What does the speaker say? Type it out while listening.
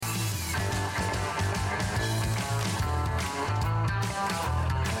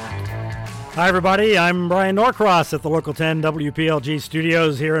Hi, everybody. I'm Bryan Norcross at the Local 10 WPLG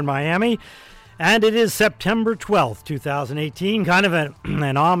studios here in Miami. And it is September 12th, 2018. Kind of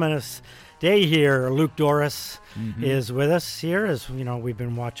an ominous day here. Luke Doris is with us here. As you know, we've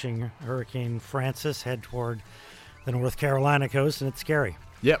been watching Hurricane Francis head toward the North Carolina coast, and it's scary.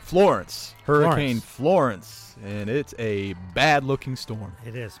 Yep, Florence. Hurricane Florence. And it's a bad-looking storm.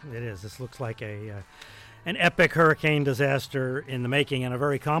 It is. This looks like an epic hurricane disaster in the making, and a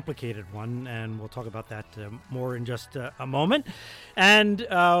very complicated one, and we'll talk about that more in just a moment. And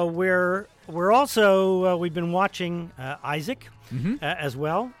we're also we've been watching Isaac as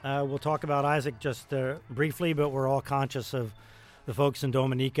well. We'll talk about Isaac just briefly, but we're all conscious of the folks in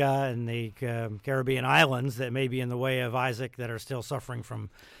Dominica and the Caribbean islands that may be in the way of Isaac that are still suffering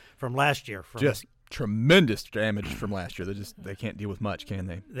from last year. Just tremendous damage from last year. They can't deal with much, can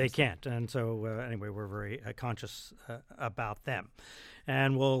they? They can't, and so anyway, we're very conscious about them,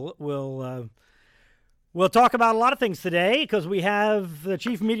 and we'll talk about a lot of things today because we have the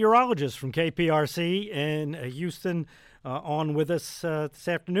chief meteorologist from KPRC in Houston on with us this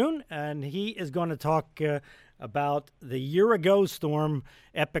afternoon, and he is going to talk about the year-ago storm,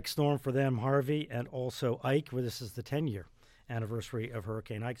 epic storm for them, Harvey, and also Ike, where this is the 10-year anniversary of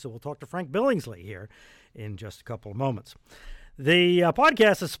Hurricane Ike. So we'll talk to Frank Billingsley here in just a couple of moments. The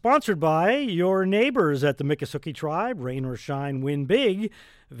podcast is sponsored by your neighbors at the Miccosukee Tribe. Rain or shine, win big.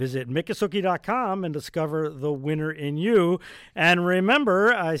 Visit Miccosukee.com and discover the winner in you. And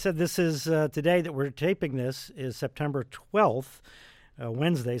remember, I said this is today that we're taping this is September 12th.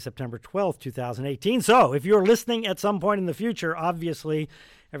 Wednesday, September 12th, 2018. So if you're listening at some point in the future, obviously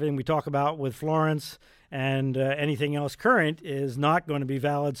everything we talk about with Florence and anything else current is not going to be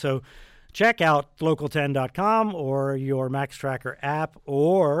valid. So check out local10.com or your Max Tracker app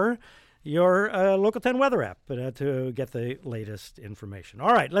or your Local 10 weather app to get the latest information.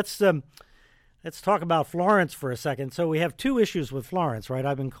 All right, let's talk about Florence for a second. So we have two issues with Florence, right?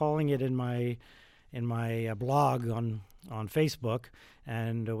 I've been calling it in my blog on Facebook,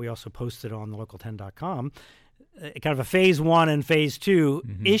 and we also posted on the local10.com, kind of a phase 1 and phase 2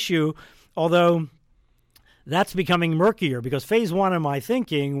 issue, although that's becoming murkier because phase 1 of my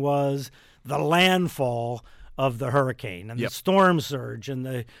thinking was the landfall of the hurricane and the storm surge and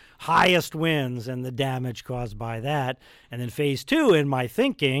the highest winds and the damage caused by that. And then phase 2 in my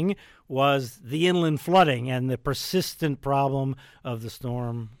thinking was the inland flooding and the persistent problem of the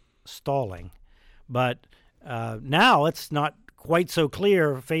storm stalling. But now it's not quite so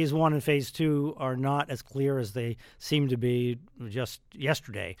clear. Phase 1 and phase 2 are not as clear as they seem to be just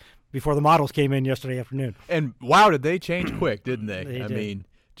yesterday, before the models came in yesterday afternoon. And wow, did they change quick, didn't they? They did. Mean,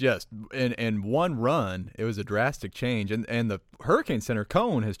 just in one run, it was a drastic change. And the Hurricane Center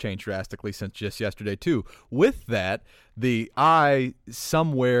cone has changed drastically since just yesterday, too. With that, the eye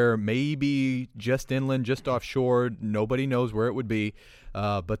somewhere, maybe just inland, just offshore, nobody knows where it would be.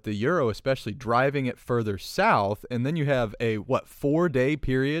 But the Euro, especially driving it further south, and then you have a 4-day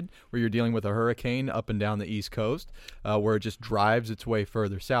period where you're dealing with a hurricane up and down the East Coast, where it just drives its way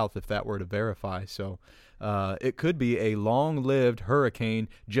further south. If that were to verify, so it could be a long-lived hurricane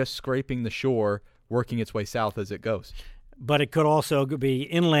just scraping the shore, working its way south as it goes. But it could also be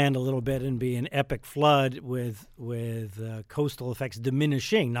inland a little bit and be an epic flood with coastal effects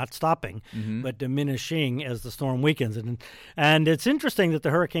diminishing, not stopping, but diminishing as the storm weakens. And it's interesting that the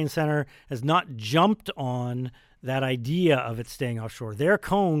Hurricane Center has not jumped on that idea of it staying offshore. Their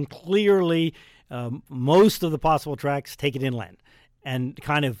cone clearly, most of the possible tracks take it inland and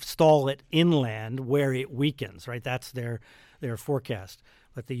kind of stall it inland where it weakens, right? That's their forecast.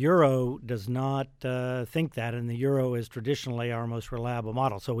 But the Euro does not think that, and the Euro is traditionally our most reliable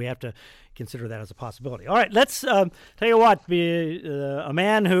model. So we have to consider that as a possibility. All right, let's tell you what, a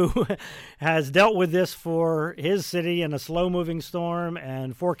man who has dealt with this for his city in a slow-moving storm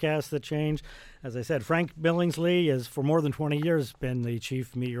and forecasts that change. As I said, Frank Billingsley has for more than 20 years been the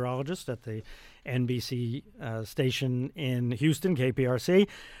chief meteorologist at the NBC station in Houston, KPRC.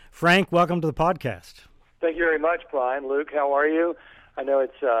 Frank, welcome to the podcast. Thank you very much, Bryan. Luke, how are you? I know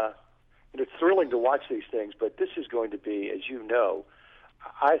it's thrilling to watch these things, but this is going to be, as you know,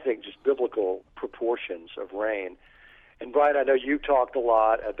 I think just biblical proportions of rain. And Bryan, I know you talked a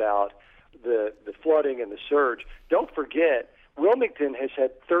lot about the flooding and the surge. Don't forget, Wilmington has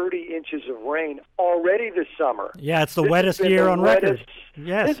had 30 inches of rain already this summer. Yeah, it's the wettest year on record.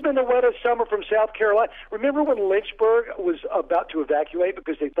 Yes. It's been the wettest summer from South Carolina. Remember when Lynchburg was about to evacuate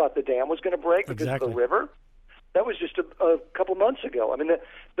because they thought the dam was going to break because of the river? That was just a couple months ago. I mean,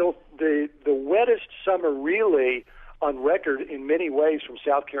 the wettest summer really on record in many ways from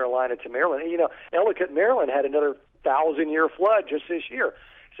South Carolina to Maryland. And, you know, Ellicott, Maryland had another 1,000-year flood just this year.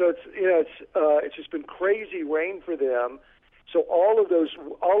 So it's just been crazy rain for them. So all of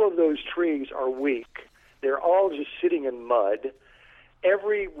those trees are weak. They're all just sitting in mud.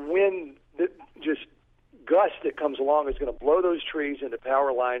 Every wind that just gust that comes along is going to blow those trees into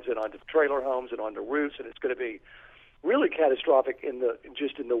power lines and onto trailer homes and onto roofs, and it's going to be really catastrophic in the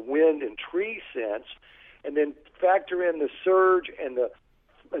wind and tree sense. And then factor in the surge and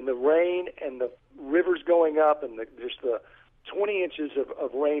the rain and the rivers going up and just the 20 inches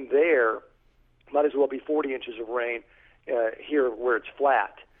of rain there. Might as well be 40 inches of rain here where it's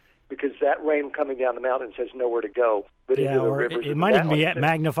flat, because that rain coming down the mountains has nowhere to go but into the rivers. It might even be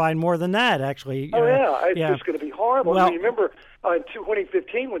magnified more than that, actually. It's just going to be horrible. Well, remember in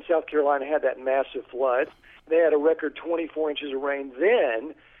 2015 when South Carolina had that massive flood, they had a record 24 inches of rain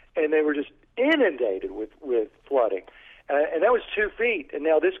then, and they were just inundated with flooding. And that was 2 feet, and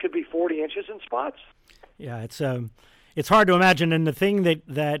now this could be 40 inches in spots. Yeah, it's hard to imagine. And the thing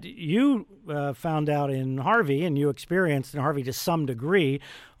that you found out in Harvey, and you experienced in Harvey to some degree,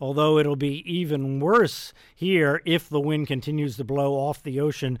 although it'll be even worse here if the wind continues to blow off the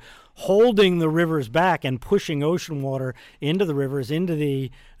ocean, holding the rivers back and pushing ocean water into the rivers, into the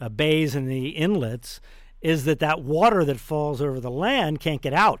bays and the inlets, is that water that falls over the land can't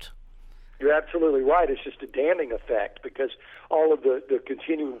get out. You're absolutely right. It's just a damming effect, because all of the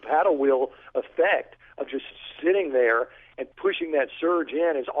continuing paddle wheel effect of just sitting there and pushing that surge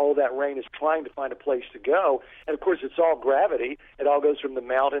in as all that rain is trying to find a place to go. And, of course, it's all gravity. It all goes from the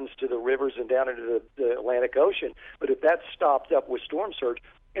mountains to the rivers and down into the Atlantic Ocean. But if that's stopped up with storm surge,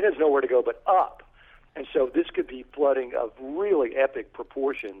 it has nowhere to go but up. And so this could be flooding of really epic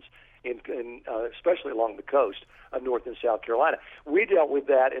proportions, especially along the coast of North and South Carolina. We dealt with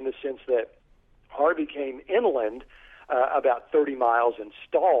that in the sense that Harvey came inland about 30 miles and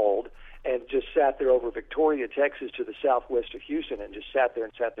stalled, and just sat there over Victoria, Texas, to the southwest of Houston, and just sat there.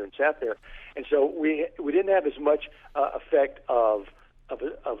 And so we didn't have as much effect of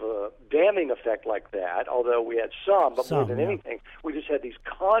a damming effect like that, although we had some, but more than anything, we just had these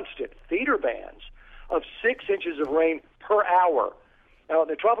constant feeder bands of 6 inches of rain per hour. Now, in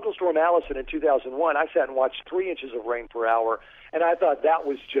the Tropical Storm Allison in 2001, I sat and watched 3 inches of rain per hour, and I thought that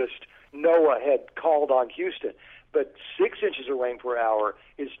was just NOAA had called on Houston. But 6 inches of rain per hour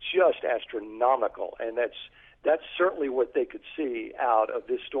is just astronomical, and that's certainly what they could see out of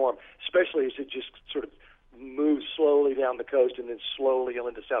this storm, especially as it just sort of moves slowly down the coast and then slowly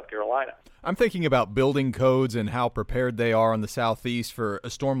into South Carolina. I'm thinking about building codes and how prepared they are in the southeast for a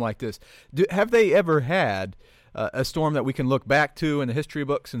storm like this. Have they ever had a storm that we can look back to in the history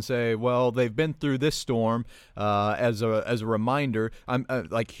books and say, well, they've been through this storm as a reminder?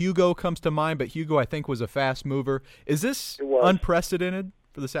 Like Hugo comes to mind, but Hugo, I think, was a fast mover. Is this unprecedented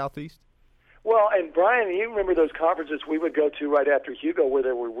for the Southeast? Well, and Brian, you remember those conferences we would go to right after Hugo where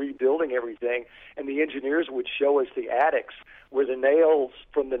they were rebuilding everything, and the engineers would show us the attics where the nails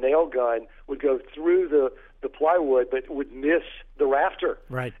from the nail gun would go through the plywood but would miss the rafter.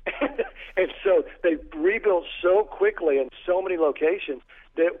 Right. And so they rebuilt so quickly in so many locations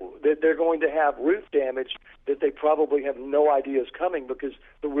that they're going to have roof damage that they probably have no idea is coming because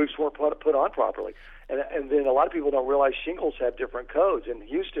the roofs weren't put on properly. And then a lot of people don't realize shingles have different codes. In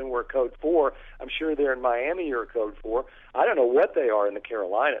Houston, we're code 4. I'm sure they're in Miami, you're code 4. I don't know what they are in the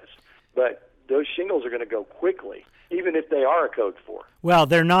Carolinas, but those shingles are going to go quickly, even if they are a code 4. Well,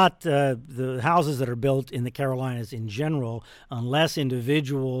 they're not the houses that are built in the Carolinas in general, unless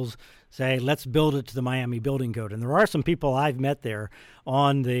individuals say, let's build it to the Miami building code. And there are some people I've met there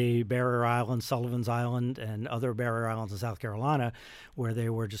on the Barrier Island, Sullivan's Island, and other barrier islands in South Carolina where they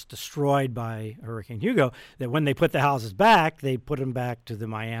were just destroyed by Hurricane Hugo, that when they put the houses back, they put them back to the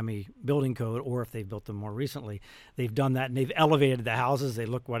Miami building code, or if they've built them more recently, they've done that, and they've elevated the houses. They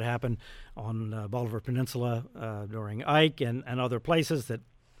look what happened on Bolivar Peninsula during Ike and other places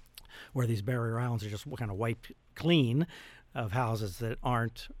where these barrier islands are just kind of wiped clean of houses that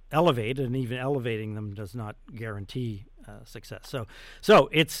aren't elevated, and even elevating them does not guarantee success. So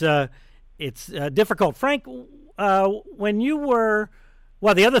it's difficult. Frank, when you were,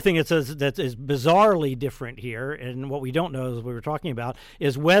 well, the other thing that is bizarrely different here, and what we don't know, as we were talking about,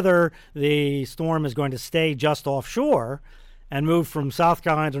 is whether the storm is going to stay just offshore and move from South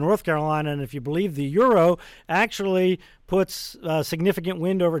Carolina to North Carolina, and if you believe the Euro, actually puts significant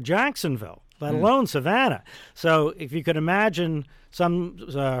wind over Jacksonville, let alone Savannah. So if you could imagine some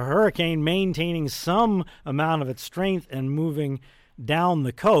hurricane maintaining some amount of its strength and moving down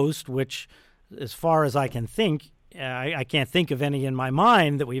the coast, which, as far as I can think, I can't think of any in my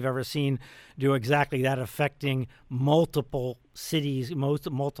mind that we've ever seen do exactly that, affecting multiple cities,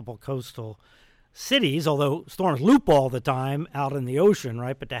 multiple coastal cities, although storms loop all the time out in the ocean,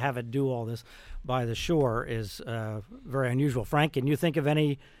 right? But to have it do all this by the shore is very unusual. Frank, can you think of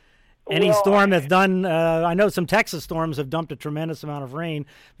any storm that's done? I know some Texas storms have dumped a tremendous amount of rain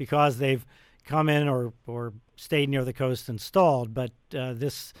because they've come in or stayed near the coast and stalled. But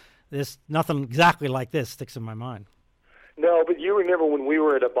this nothing exactly like this sticks in my mind. No, but you remember when we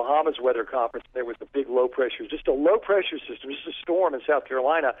were at a Bahamas weather conference, there was a big low pressure, just a low pressure system, just a storm in South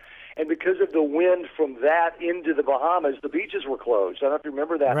Carolina. And because of the wind from that into the Bahamas, the beaches were closed. I don't know if you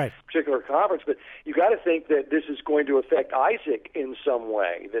remember that particular conference, but you got to think that this is going to affect Isaac in some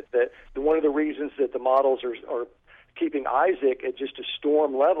way. That one of the reasons that the models are keeping Isaac at just a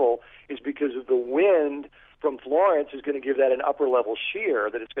storm level is because of the wind from Florence is going to give that an upper level shear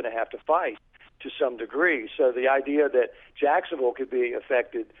that it's going to have to fight to some degree. So the idea that Jacksonville could be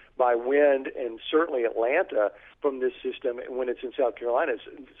affected by wind, and certainly Atlanta from this system when it's in South Carolina,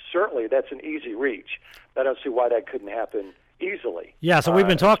 certainly that's an easy reach. I don't see why that couldn't happen easily. Yeah, so we've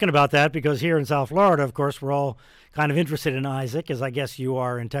been talking about that because here in South Florida, of course, we're all kind of interested in Isaac, as I guess you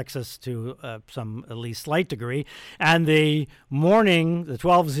are in Texas to some at least slight degree. And the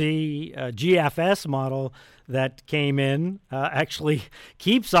 12Z GFS model that came in actually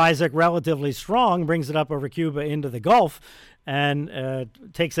keeps Isaac relatively strong, brings it up over Cuba into the Gulf, and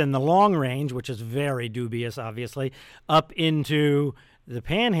takes in the long range, which is very dubious, obviously, up into the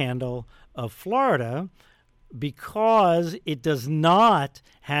panhandle of Florida, because it does not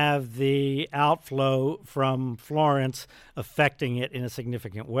have the outflow from Florence affecting it in a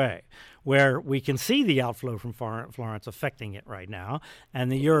significant way, where we can see the outflow from Florence affecting it right now.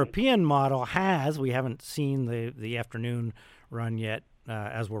 And the European model we haven't seen the afternoon run yet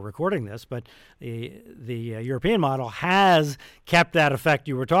as we're recording this, but the European model has kept that effect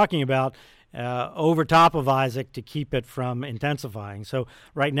you were talking about over top of Isaac to keep it from intensifying. So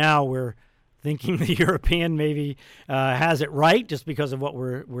right now we're thinking the European maybe has it right just because of what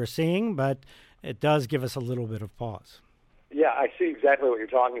we're seeing, but it does give us a little bit of pause. Yeah, I see exactly what you're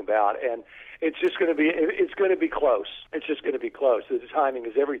talking about, and it's just going to be close. It's just going to be close. The timing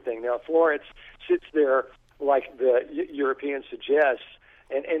is everything. Now, Florence sits there like the European suggests,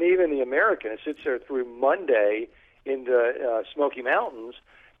 and even the American, it sits there through Monday in the Smoky Mountains,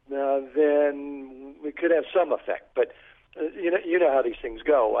 then we could have some effect, but you know how these things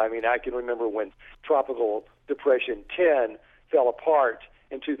go. I mean, I can remember when Tropical Depression 10 fell apart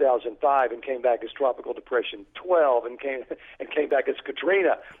in 2005 and came back as Tropical Depression 12 and came back as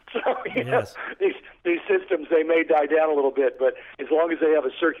Katrina. So yes. These systems, they may die down a little bit, but as long as they have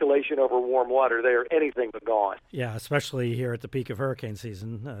a circulation over warm water, they are anything but gone. Yeah, especially here at the peak of hurricane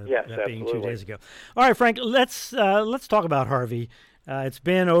season. Yes, that being absolutely. 2 days ago. All right, Frank, let's talk about Harvey. It's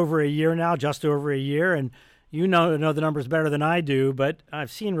been over a year now, just over a year, and you know the numbers better than I do, but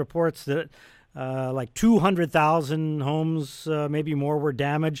I've seen reports that like 200,000 homes, maybe more, were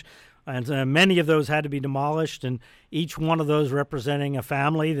damaged, and many of those had to be demolished, and each one of those representing a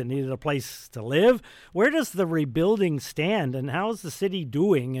family that needed a place to live. Where does the rebuilding stand, and how is the city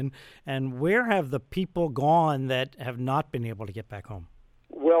doing, and where have the people gone that have not been able to get back home?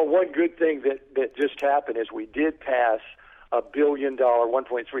 Well, one good thing that just happened is we did pass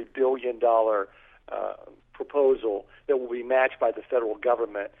 $1.3 billion proposal that will be matched by the federal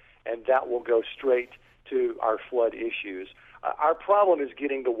government, and that will go straight to our flood issues. Our problem is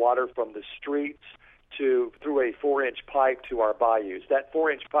getting the water from the streets through a 4-inch pipe to our bayous. That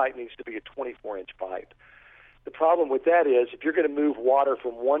 4-inch pipe needs to be a 24-inch pipe. The problem with that is if you're going to move water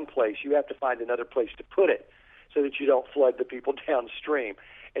from one place, you have to find another place to put it so that you don't flood the people downstream.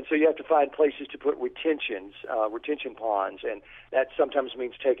 And so you have to find places to put retention ponds, and that sometimes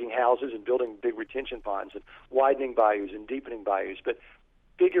means taking houses and building big retention ponds and widening bayous and deepening bayous. But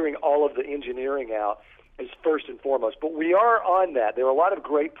figuring all of the engineering out is first and foremost. But we are on that. There are a lot of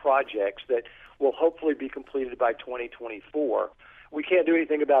great projects that will hopefully be completed by 2024. We can't do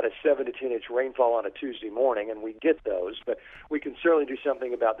anything about a 7 to 10 inch rainfall on a Tuesday morning, and we get those, but we can certainly do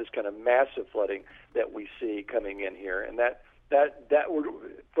something about this kind of massive flooding that we see coming in here. And that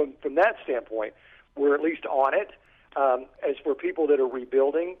from that standpoint, we're at least on it. As for people that are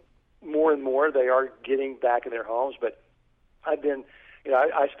rebuilding, more and more they are getting back in their homes. But I've been,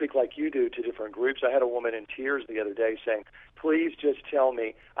 I speak like you do to different groups. I had a woman in tears the other day saying, "Please just tell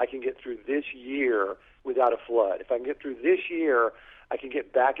me I can get through this year without a flood. If I can get through this year, I can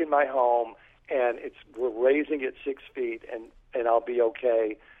get back in my home, and we're raising it 6 feet, and I'll be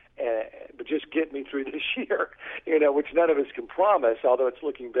okay. But just get me through this year," which none of us can promise, although it's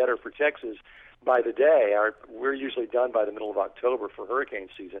looking better for Texas by the day. We're usually done by the middle of October for hurricane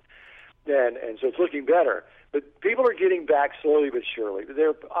season. and so it's looking better. But people are getting back slowly but surely.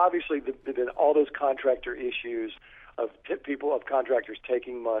 There obviously there've been all those contractor issues of contractors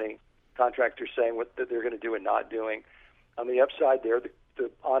taking money, contractors saying what that they're going to do and not doing. On the upside, there the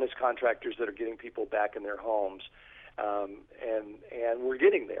honest contractors that are getting people back in their homes, and we're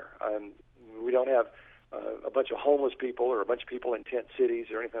getting there. We don't have a bunch of homeless people or a bunch of people in tent cities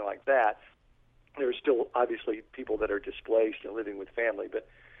or anything like that. There's still obviously people that are displaced and living with family, but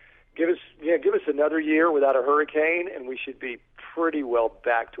give us another year without a hurricane, and we should be pretty well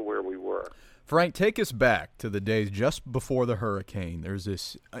back to where we were. Frank, take us back to the days just before the hurricane. There's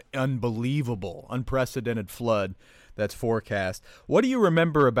this unbelievable, unprecedented flood that's forecast. What do you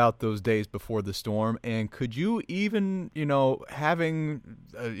remember about those days before the storm? And could you even, being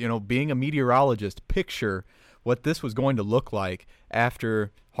a meteorologist, picture what this was going to look like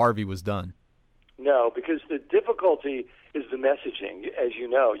after Harvey was done? No, because the difficulty is the messaging. As you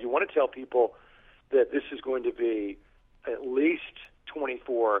know, you want to tell people that this is going to be at least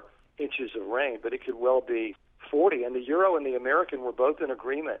 24 inches of rain, but it could well be 40. And the Euro and the American were both in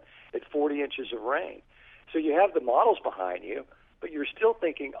agreement at 40 inches of rain. So you have the models behind you, but you're still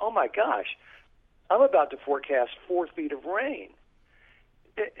thinking, oh my gosh, I'm about to forecast 4 feet of rain.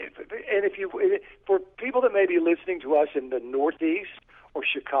 And for people that may be listening to us in the Northeast or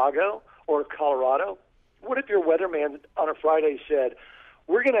Chicago or Colorado, what if your weatherman on a Friday said,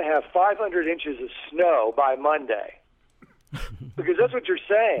 we're going to have 500 inches of snow by Monday? Because that's what you're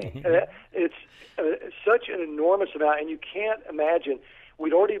saying. It's such an enormous amount, and you can't imagine.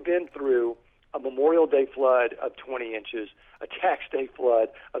 We'd already been through a Memorial Day flood of 20 inches, a tax day flood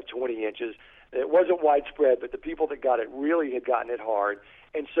of 20 inches. It wasn't widespread, but the people that got it really had gotten it hard.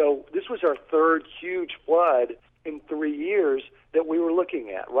 And so this was our third huge flood in 3 years that we were looking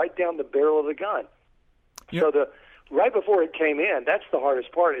at, right down the barrel of the gun. Yep. So right before it came in, that's the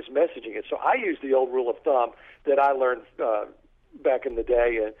hardest part, is messaging it. So I use the old rule of thumb that I learned back in the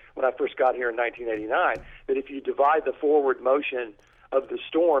day when I first got here in 1989, that if you divide the forward motion of the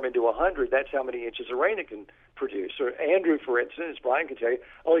storm into 100, that's how many inches of rain it can produce. So Andrew, for instance, Bryan can tell you,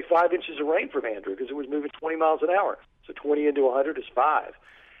 only 5 inches of rain from Andrew because it was moving 20 miles an hour. So 20 into 100 is 5.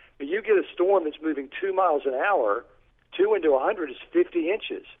 But you get a storm that's moving 2 miles an hour, 2 into 100 is 50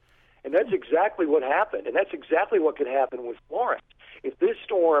 inches. And that's exactly what happened, and that's exactly what could happen with Florence. If this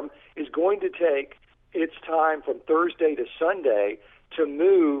storm is going to take its time from Thursday to Sunday to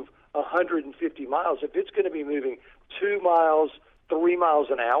move 150 miles, if it's going to be moving 2 miles, 3 miles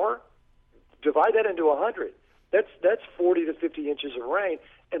an hour, divide that into 100. That's 40 to 50 inches of rain,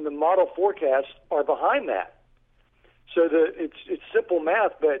 and the model forecasts are behind that. So it's simple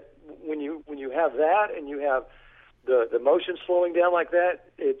math, but when you have that and you have the motion slowing down like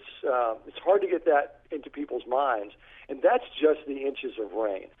that, it's hard to get that into people's minds. And that's just the inches of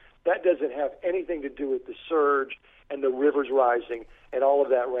rain. That doesn't have anything to do with the surge and the rivers rising and all of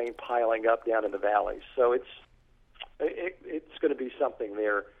that rain piling up down in the valleys. So it's going to be something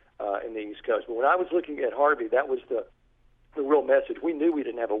there in the East Coast. But when I was looking at Harvey, that was the real message. We knew we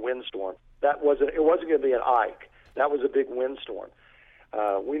didn't have a windstorm. It wasn't going to be an Ike. That was a big windstorm.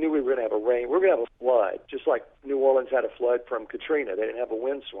 We knew we were going to have a rain. We were going to have a flood, just like New Orleans had a flood from Katrina. They didn't have a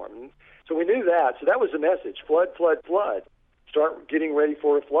windstorm. So we knew that. So that was the message. Flood, flood, flood. Start getting ready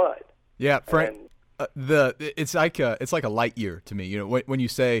for a flood. Yeah, Frank, it's like a light year to me. You know, when you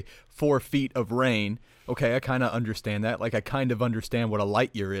say 4 feet of rain, okay, I kind of understand that. Like, I kind of understand what a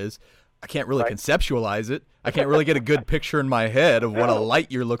light year is. I can't really conceptualize it. I can't really get a good picture in my head of what a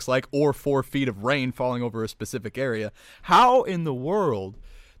light year looks like, or 4 feet of rain falling over a specific area. How in the world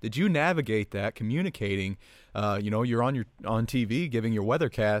did you navigate that, communicating? You're on TV giving your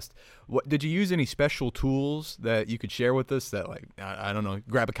weathercast. What did you use any special tools that you could share with us? That, like, I don't know,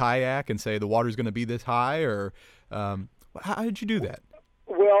 grab a kayak and say the water's going to be this high, or how did you do that?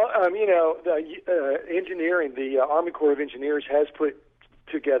 Well, the engineering, the Army Corps of Engineers has put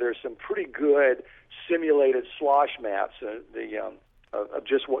together some pretty good simulated slosh maps of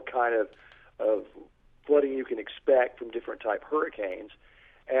just what kind of flooding you can expect from different type hurricanes,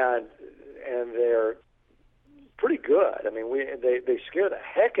 and they're pretty good. I mean, they scare the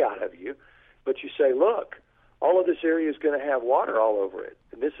heck out of you, but you say, look, all of this area is going to have water all over it,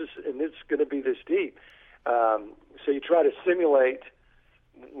 and it's going to be this deep. So you try to simulate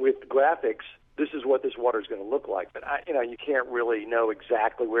with graphics, this is what this water is going to look like. But you can't really know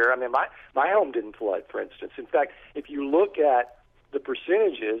exactly where. I mean, my home didn't flood, for instance. In fact, if you look at the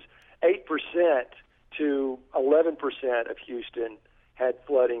percentages, 8% to 11% of Houston had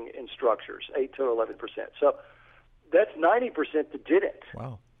flooding in structures, 8 to 11%. So that's 90% that didn't.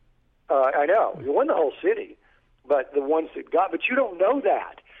 Wow. I know. It wasn't the whole city, but the ones that got. But you don't know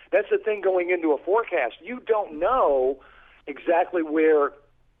that That's the thing going into a forecast. You don't know exactly where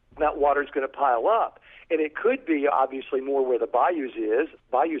that water is going to pile up. And it could be obviously more where the bayous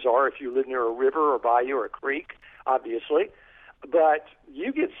are if you live near a river or bayou or a creek, obviously. But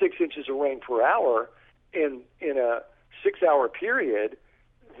you get 6 inches of rain per hour in a 6-hour period,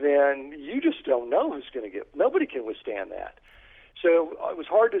 then you just don't know who's going to get. Nobody can withstand that. So it was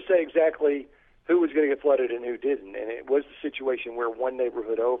hard to say exactly who was going to get flooded and who didn't. And it was the situation where one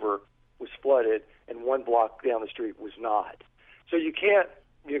neighborhood over was flooded and one block down the street was not. So you can't,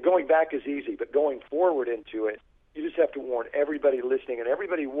 going back is easy, but going forward into it, you just have to warn everybody listening, and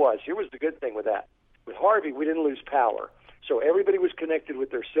everybody was. Here was the good thing with that. With Harvey, we didn't lose power. So everybody was connected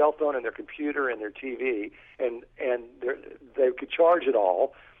with their cell phone and their computer and their TV, and they could charge it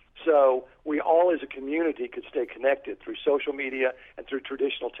all. So we all as a community could stay connected through social media and through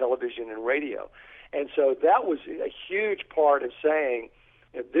traditional television and radio. And so that was a huge part of saying,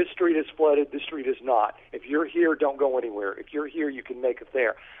 if this street is flooded, this street is not. If you're here, don't go anywhere. If you're here, you can make it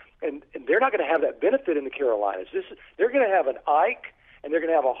there. And they're not going to have that benefit in the Carolinas. They're going to have an Ike and they're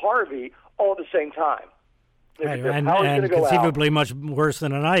going to have a Harvey all at the same time. Right, and conceivably much worse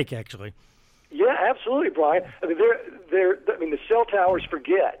than an Ike, actually. Yeah, absolutely, Brian. I mean, the cell towers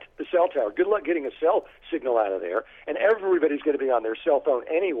forget the cell tower. Good luck getting a cell signal out of there, and everybody's going to be on their cell phone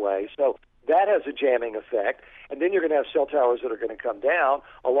anyway. So that has a jamming effect. And then you're going to have cell towers that are going to come down,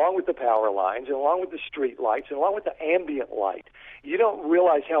 along with the power lines, and along with the street lights, and along with the ambient light. You don't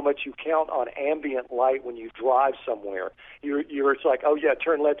realize how much you count on ambient light when you drive somewhere. It's like, oh yeah,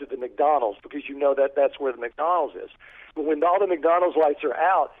 turn left at the McDonald's because you know that that's where the McDonald's is. But when all the McDonald's lights are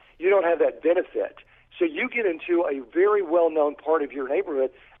out, you don't have that benefit. So you get into a very well-known part of your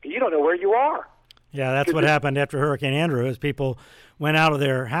neighborhood, and you don't know where you are. Yeah, that's what happened after Hurricane Andrew, is people went out of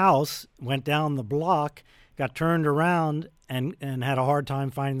their house, went down the block, got turned around, and had a hard time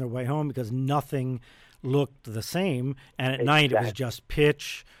finding their way home because nothing looked the same. And at night, it was just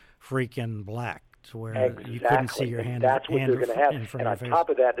pitch freaking black to where you couldn't see your hand. That's what they're going to have. And on top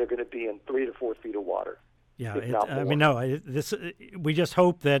of that, they're going to be in 3 to 4 feet of water. Yeah, we just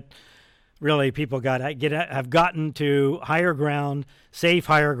hope that really people have gotten to higher ground, safe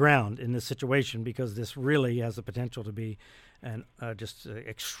higher ground in this situation, because this really has the potential to be an just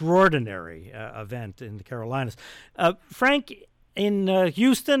extraordinary event in the Carolinas. Frank, in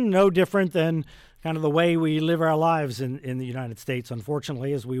Houston, no different than kind of the way we live our lives in the United States,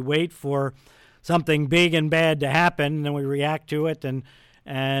 unfortunately, as we wait for something big and bad to happen, and then we react to it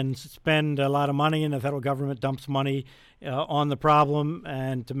and spend a lot of money, and the federal government dumps money on the problem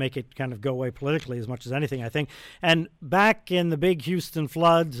and to make it kind of go away politically as much as anything, I think. And back in the big Houston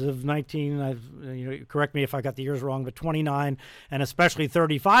floods of correct me if I got the years wrong, but 29 and especially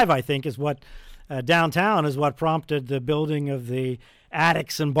 35, I think, is what downtown is what prompted the building of the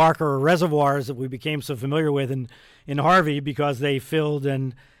Addicks and Barker reservoirs that we became so familiar with in Harvey, because they filled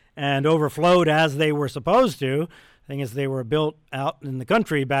and overflowed as they were supposed to. Thing is, they were built out in the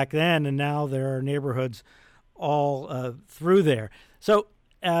country back then, and now there are neighborhoods all through there. So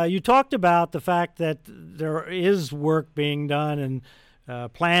you talked about the fact that there is work being done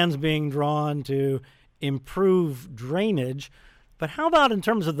and plans being drawn to improve drainage. But how about in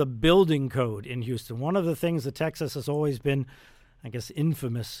terms of the building code in Houston? One of the things that Texas has always been, I guess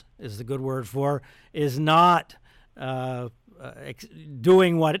infamous is the good word for, is not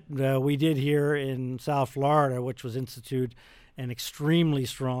doing what we did here in South Florida, which was institute an extremely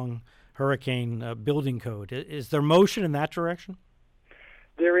strong hurricane building code. Is there motion in that direction?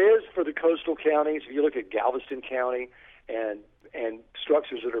 There is for the coastal counties. If you look at Galveston County and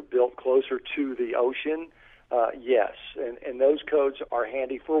structures that are built closer to the ocean, yes, and those codes are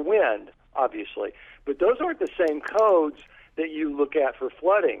handy for wind, obviously. But those aren't the same codes that you look at for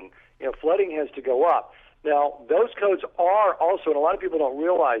flooding. Flooding has to go up. Now, those codes are also, and a lot of people don't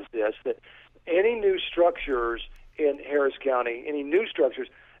realize this, that any new structures in Harris County, any new structures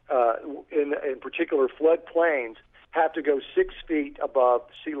in particular flood plains, have to go 6 feet above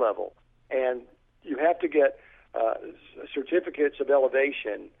sea level. And you have to get certificates of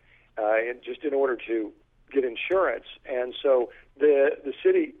elevation just in order to get insurance. And so the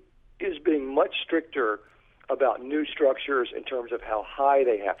city is being much stricter about new structures in terms of how high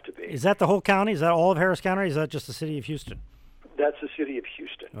they have to be. Is that the whole county? Is that all of Harris County, or is that just the city of Houston? That's the city of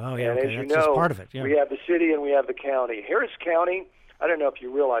Houston. Oh, yeah, and okay. as you That's know, just part of it. Yeah. We have the city and we have the county. Harris County, I don't know if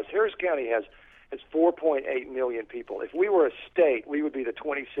you realize, Harris County has 4.8 million people. If we were a state, we would be the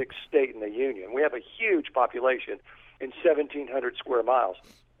 26th state in the union. We have a huge population in 1,700 square miles.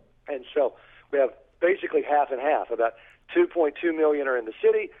 And so we have basically half and half. About 2.2 million are in the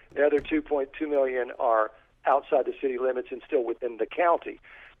city. The other 2.2 million are outside the city limits and still within the county.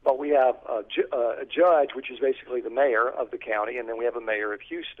 but we have a judge, which is basically the mayor of the county, and then we have a mayor of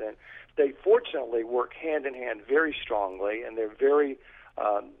Houston. They fortunately work hand in hand very strongly, and they're very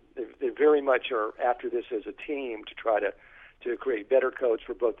much are after this as a team to try to create better codes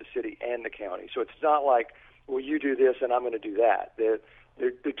for both the city and the county. So it's not like, well, you do this and I'm going to do that. They're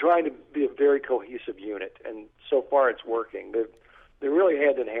trying to be a very cohesive unit, and so far it's working. They're really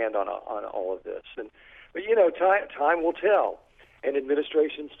hand in hand on all of this. But time will tell, and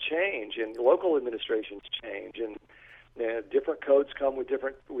administrations change, and local administrations change, and different codes come with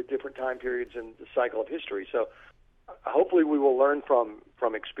different time periods in the cycle of history. So hopefully we will learn from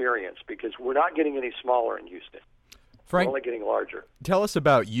experience, because we're not getting any smaller in Houston. Frank, we're only getting larger. Tell us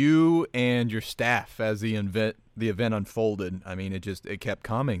about you and your staff as the event unfolded. I mean, it kept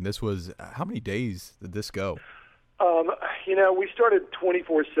coming. This was, how many days did this go? We started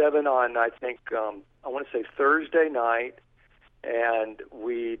 24/7 on, I think, I want to say Thursday night, and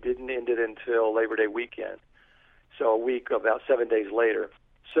we didn't end it until Labor Day weekend. So a week, about 7 days later.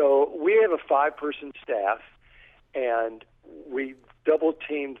 So we have a 5-person staff, and we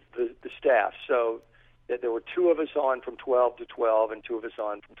double-teamed the staff. So that there were 2 of us on from 12 to 12 and 2 of us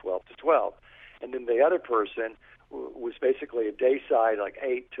on from 12 to 12. And then the other person was basically a day side, like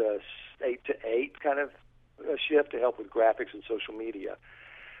 8 to 8 kind of a shift to help with graphics and social media.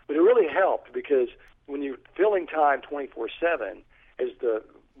 But it really helped, because when you're filling time 24/7 as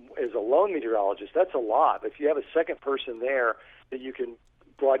a lone meteorologist, that's a lot. If you have a second person there that you can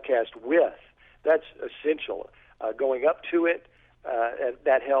broadcast with, that's essential. Going up to it,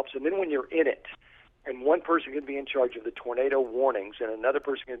 that helps. And then when you're in it, and one person can be in charge of the tornado warnings, and another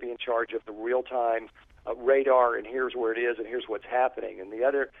person can be in charge of the real-time radar, and here's where it is, and here's what's happening. And the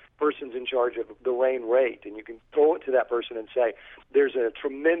other person's in charge of the rain rate, and you can throw it to that person and say, there's a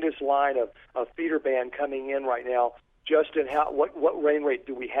tremendous line of feeder band coming in right now. Justin, what rain rate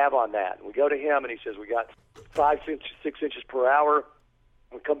do we have on that? And we go to him, and he says, we got 5, 6 inches per hour.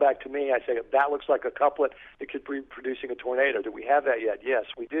 We come back to me, I say, that looks like a couplet that could be producing a tornado. Do we have that yet? Yes,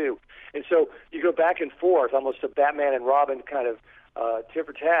 we do. And so you go back and forth, almost a Batman and Robin kind of tit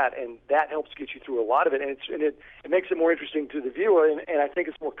for tat, and that helps get you through a lot of it. And it makes it more interesting to the viewer, and I think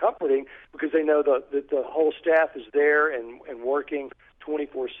it's more comforting, because they know that the whole staff is there and working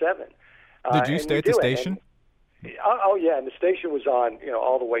 24/7. Did you stay at the station? Oh yeah, and the station was on,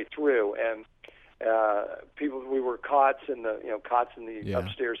 all the way through, and we were cots in the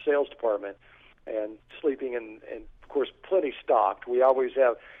upstairs sales department, and sleeping, and of course plenty stocked. We always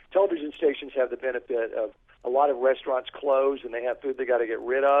have, television stations have the benefit of a lot of restaurants close, and they have food they got to get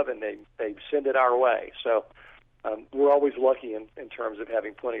rid of, and they send it our way. So we're always lucky in terms of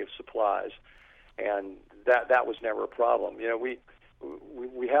having plenty of supplies, and that was never a problem.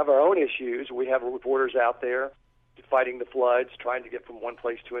 We have our own issues. We have reporters out there fighting the floods, trying to get from one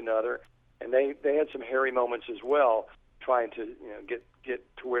place to another. And they had some hairy moments as well, trying to get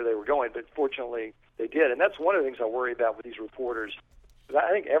to where they were going. But fortunately, they did. And that's one of the things I worry about with these reporters.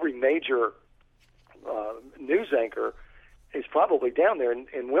 I think every major news anchor is probably down there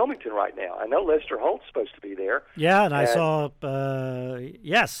in Wilmington right now. I know Lester Holt's supposed to be there. Yeah, and I saw,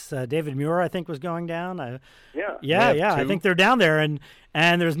 David Muir, I think, was going down. Yeah. I think they're down there, and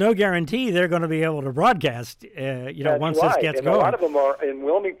there's no guarantee they're going to be able to broadcast, once this gets and going. A lot of them are in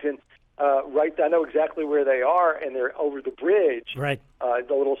Wilmington. Right, I know exactly where they are, and they're over the bridge, right? A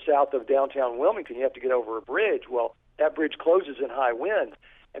little south of downtown Wilmington. You have to get over a bridge. Well, that bridge closes in high wind,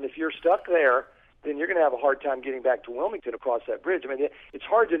 and if you're stuck there, then you're going to have a hard time getting back to Wilmington across that bridge. I mean, it's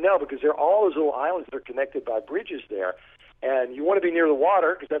hard to know, because there are all those little islands that are connected by bridges there, and you want to be near the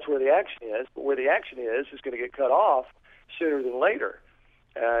water, because that's where the action is. But where the action is going to get cut off sooner than later.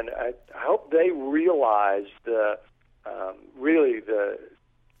 And I hope they realize the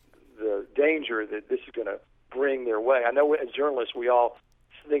danger that this is going to bring their way. I know as journalists we all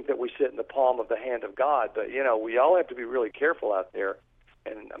think that we sit in the palm of the hand of God, but we all have to be really careful out there,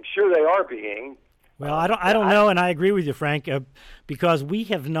 and I'm sure they are being. Well, I don't know, and I agree with you, Frank, because we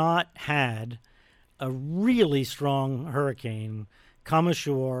have not had a really strong hurricane come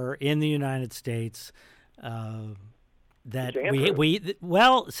ashore in the United States. That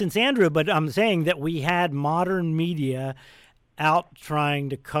since Andrew, but I'm saying that we had modern media out trying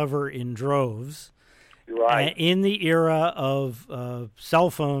to cover in droves, right, in the era of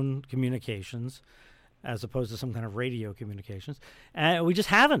cell phone communications, as opposed to some kind of radio communications. And we just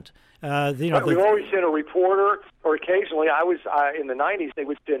haven't. We've always sent a reporter, or occasionally in the 90s, they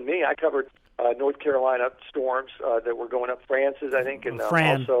would send me. I covered North Carolina storms that were going up Francis, I think, and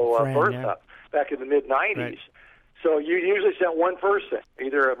also Bertha back in the mid-90s. Right. So you usually sent one person,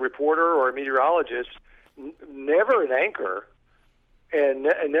 either a reporter or a meteorologist, never an anchor. and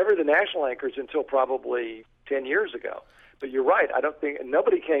never the national anchors until probably 10 years ago. But you're right. I don't think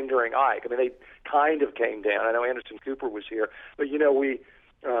nobody came during Ike. I mean, they kind of came down. I know Anderson Cooper was here, but we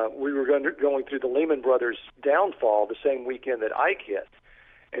were going through the Lehman Brothers downfall the same weekend that Ike hit,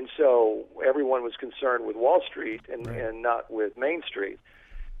 and so everyone was concerned with Wall Street and not with Main Street.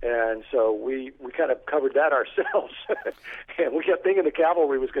 And so we kind of covered that ourselves, and we kept thinking the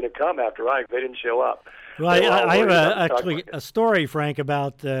cavalry was going to come after Ike. They didn't show up. Well, I have actually a story, Frank,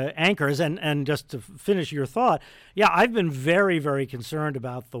 about anchors, and just to finish your thought, I've been very, very concerned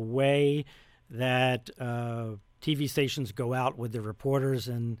about the way that TV stations go out with their reporters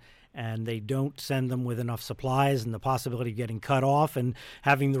and they don't send them with enough supplies, and the possibility of getting cut off and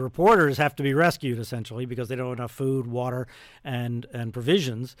having the reporters have to be rescued, essentially, because they don't have enough food, water, and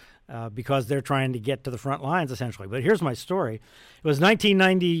provisions because they're trying to get to the front lines, essentially. But here's my story. It was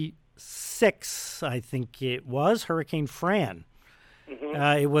 1996, I think it was, Hurricane Fran.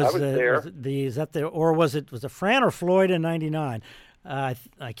 Mm-hmm. It was, I was there. Was it Fran or Floyd in 99? I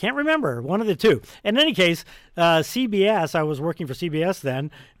can't remember, one of the two. In any case, CBS, I was working for CBS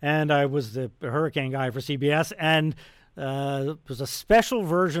then, and I was the hurricane guy for CBS, and it was a special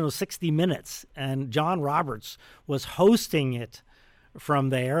version of 60 Minutes, and John Roberts was hosting it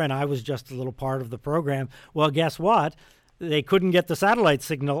from there, and I was just a little part of the program. Well, guess what? They couldn't get the satellite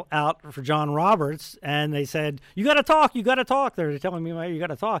signal out for John Roberts, and they said, you got to talk. They're telling me, you got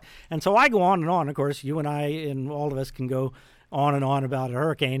to talk. And so I go on and on. Of course, you and I and all of us can go on and on about a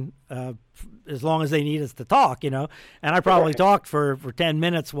hurricane as long as they need us to talk, And I probably talked for 10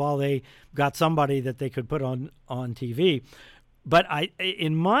 minutes while they got somebody that they could put on TV. But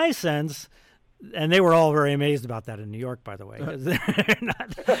in my sense, and they were all very amazed about that in New York, by the way, because they're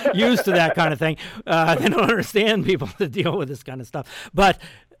not used to that kind of thing. They don't understand people that deal with this kind of stuff. But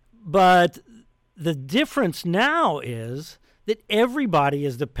the difference now is that everybody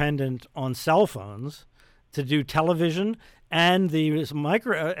is dependent on cell phones to do television, and the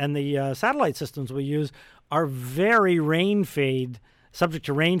satellite systems we use are very subject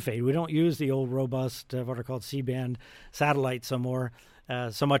to rain fade. We don't use the old robust, what are called C-band satellites so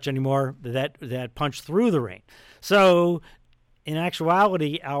much anymore that punch through the rain. So, in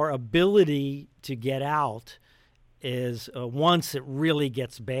actuality, our ability to get out is once it really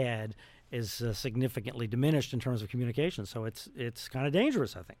gets bad is significantly diminished in terms of communication. So it's kind of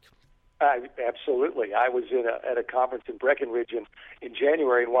dangerous, I think. Absolutely. I was at a conference in Breckenridge in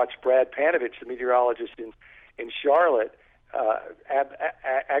January and watched Brad Panovich, the meteorologist in Charlotte,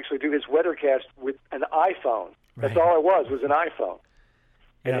 actually do his weathercast with an iPhone. That's all it was an iPhone.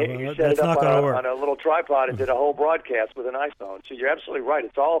 And he set it up on a little tripod and did a whole broadcast with an iPhone. So you're absolutely right.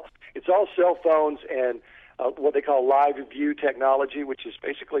 It's all cell phones and what they call live view technology, which is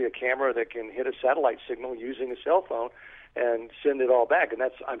basically a camera that can hit a satellite signal using a cell phone and send it all back. And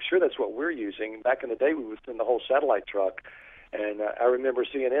I'm sure that's what we're using. Back in the day, we would send the whole satellite truck. And I remember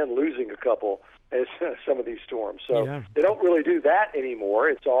CNN losing a couple as some of these storms. So They don't really do that anymore.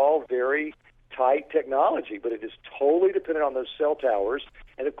 It's all very tight technology, but it is totally dependent on those cell towers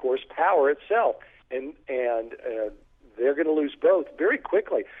and, of course, power itself. And they're going to lose both very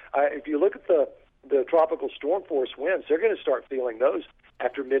quickly. If you look at the tropical storm force winds, they're going to start feeling those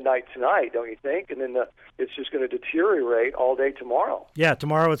after midnight tonight, don't you think? And then it's just going to deteriorate all day tomorrow. Yeah,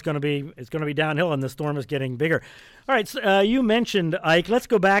 tomorrow it's going to be downhill, and the storm is getting bigger. All right, so, you mentioned Ike. Let's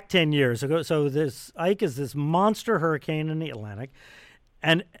go back 10 years ago. So this Ike is this monster hurricane in the Atlantic,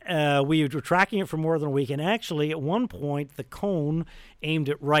 and we were tracking it for more than a week. And actually, at one point, the cone aimed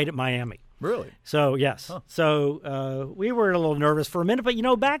it right at Miami. Really? So, yes. Huh. So we were a little nervous for a minute. But,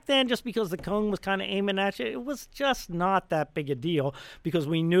 back then, just because the cone was kind of aiming at you, it was just not that big a deal because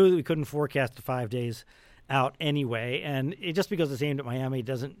we knew that we couldn't forecast the 5 days out anyway. And just because it's aimed at Miami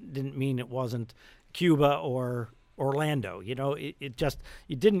didn't mean it wasn't Cuba or Orlando.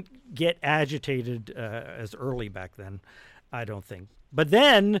 It didn't get agitated as early back then, I don't think. But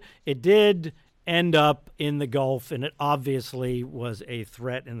then it did end up in the Gulf, and it obviously was a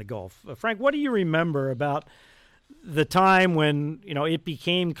threat in the Gulf. Frank, what do you remember about the time when it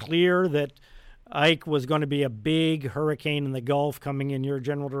became clear that Ike was going to be a big hurricane in the Gulf coming in your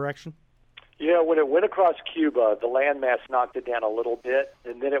general direction? When it went across Cuba, the landmass knocked it down a little bit,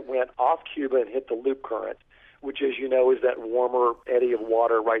 and then it went off Cuba and hit the loop current, which, as you know, is that warmer eddy of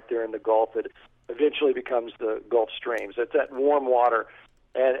water right there in the Gulf that eventually becomes the Gulf Streams. It's that warm water.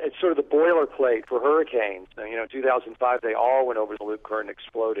 And it's sort of the boilerplate for hurricanes. Now, 2005, they all went over the loop current and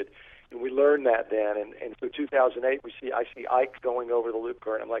exploded. And we learned that then. And so 2008, I see Ike going over the loop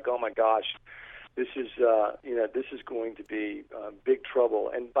current. I'm like, oh, my gosh, this is going to be big trouble.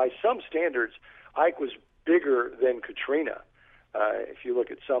 And by some standards, Ike was bigger than Katrina. if you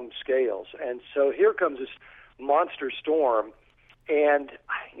look at some scales. And so here comes this monster storm. And,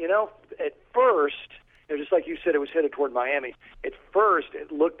 at first, just like you said, it was headed toward Miami. At first,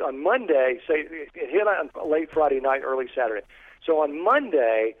 it looked on Monday, it hit on late Friday night, early Saturday. So on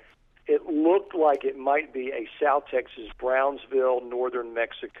Monday, it looked like it might be a South Texas, Brownsville, northern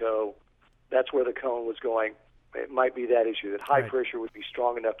Mexico. That's where the cone was going. It might be that issue, that high pressure would be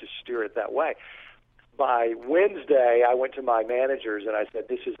strong enough to steer it that way. By Wednesday, I went to my managers and I said,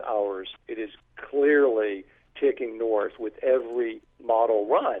 this is ours. It is clearly ticking north with every model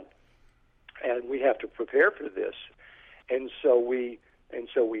run, and we have to prepare for this. And so we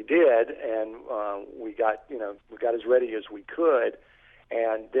did, and we got as ready as we could,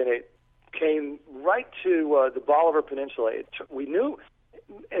 and then it came right to the Bolivar Peninsula. We knew,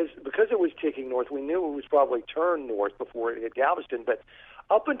 because it was ticking north, we knew it was probably turned north before it hit Galveston. But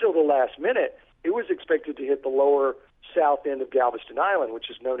up until the last minute, it was expected to hit the lower south end of Galveston Island, which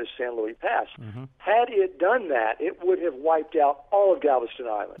is known as San Luis Pass. Mm-hmm. Had it done that, it would have wiped out all of Galveston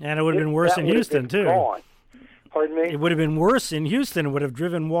Island. And it would have been worse in Houston, too. Gone. Pardon me? It would have been worse in Houston. It would have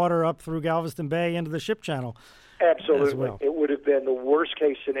driven water up through Galveston Bay into the ship channel. Absolutely. Well. It would have been the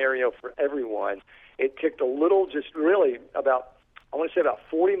worst-case scenario for everyone. It kicked a little, just really about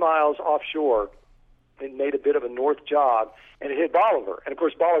 40 miles offshore. It made a bit of a north jog, and it hit Bolivar. And, of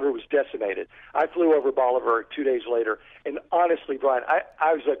course, Bolivar was decimated. I flew over Bolivar 2 days later, and honestly, Brian,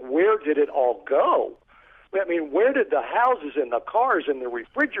 I was like, where did it all go? I mean, where did the houses and the cars and the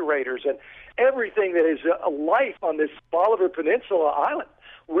refrigerators and everything that is a life on this Bolivar Peninsula island,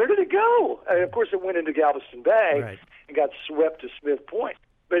 where did it go? And, of course, it went into Galveston Bay and got swept to Smith Point.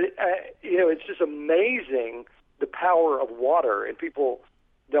 But, it's just amazing the power of water, and people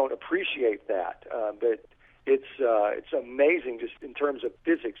don't appreciate that. But it's amazing just in terms of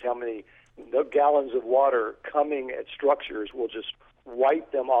physics how many gallons of water coming at structures will just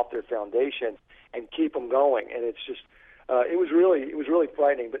wipe them off their foundation and keep them going. And it's just it was really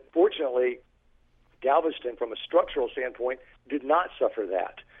frightening. But fortunately, Galveston, from a structural standpoint, did not suffer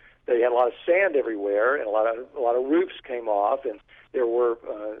that. They had a lot of sand everywhere, and a lot of roofs came off, and there were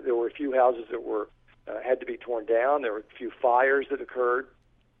a few houses that were had to be torn down. There were a few fires that occurred.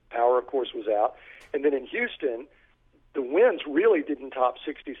 Power, of course, was out. And then in Houston, the winds really didn't top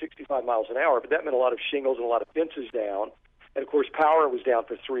 60, 65 miles an hour, but that meant a lot of shingles and a lot of fences down. And, of course, power was down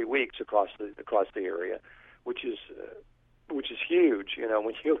for 3 weeks across the area, which is huge,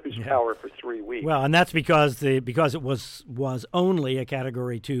 when you lose power for 3 weeks. Well, and that's because it was only a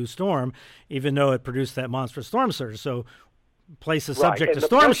Category 2 storm, even though it produced that monstrous storm surge. So places subject to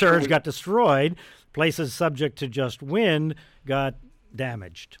storm surge got destroyed. Places subject to just wind got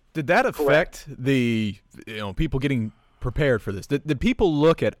damaged. Did that affect the people getting prepared for this? Did people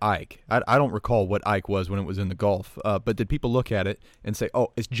look at Ike? I don't recall what Ike was when it was in the Gulf, but did people look at it and say,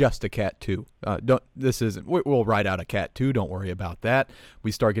 "Oh, it's just a Cat 2. We'll ride out a Cat 2. Don't worry about that."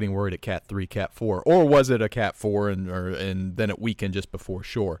 We start getting worried at Cat 3, Cat 4, or was it a Cat 4 and then it weakened just before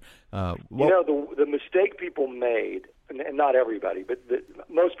shore? The mistake people made, and not everybody, but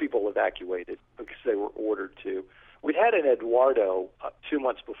most people evacuated because they were ordered to. We'd had an Eduardo 2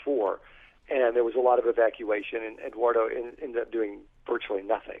 months before, and there was a lot of evacuation, and Eduardo ended up doing virtually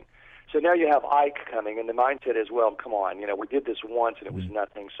nothing. So now you have Ike coming, and the mindset is, well, come on, we did this once, and it was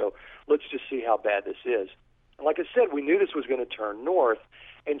nothing, so let's just see how bad this is. And like I said, we knew this was going to turn north,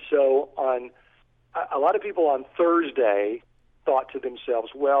 and so a lot of people on Thursday thought to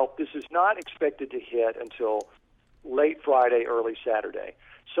themselves, well, this is not expected to hit until late Friday, early Saturday.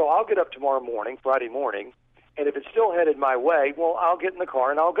 So I'll get up tomorrow morning, Friday morning, and if it's still headed my way, well, I'll get in the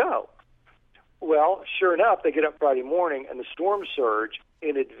car and I'll go. Well, sure enough, they get up Friday morning, and the storm surge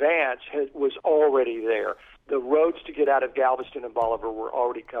in advance was already there. The roads to get out of Galveston and Bolivar were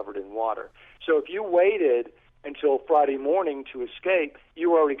already covered in water. So if you waited until Friday morning to escape,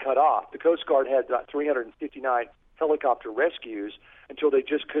 you were already cut off. The Coast Guard had about 359 helicopter rescues until they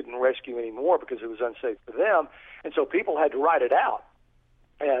just couldn't rescue anymore because it was unsafe for them. And so people had to ride it out.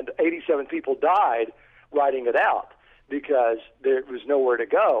 And 87 people died riding it out because there was nowhere to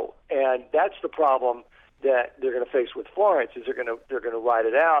go. And that's the problem that they're going to face with Florence, is they're going to ride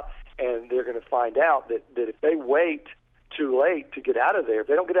it out, and they're going to find out that if they wait too late to get out of there, if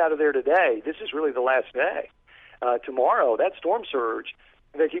they don't get out of there today, this is really the last day. Tomorrow, that storm surge,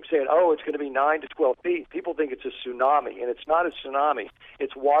 they keep saying, oh, it's going to be 9 to 12 feet. People think it's a tsunami, and it's not a tsunami.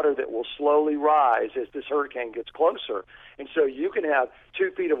 It's water that will slowly rise as this hurricane gets closer. And so you can have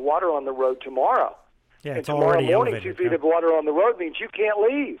 2 feet of water on the road tomorrow. Yeah, and tomorrow morning, elevated. 2 feet of water on the road means you can't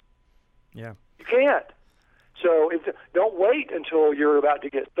leave. Yeah. You can't. So don't wait until you're about to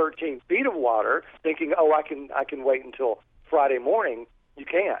get 13 feet of water thinking, oh, I can wait until Friday morning, you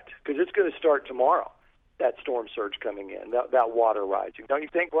can't, because it's going to start tomorrow, that storm surge coming in, that water rising. Don't you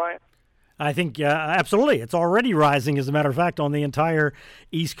think, Bryan? I think absolutely. It's already rising, as a matter of fact, on the entire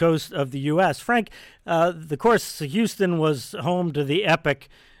east coast of the U.S. Frank, of course, Houston was home to the epic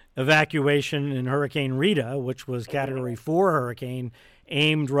evacuation in Hurricane Rita, which was Category 4 hurricane,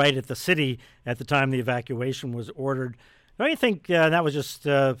 aimed right at the city at the time the evacuation was ordered. Don't you think that was just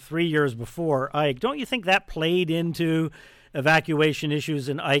 3 years before Ike? Don't you think that played into evacuation issues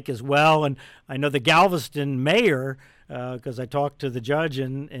in Ike as well? And I know the Galveston mayor, because I talked to the judge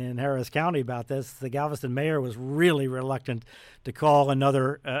in Harris County about this, the Galveston mayor was really reluctant to call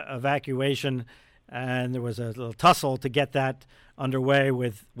another evacuation, and there was a little tussle to get that underway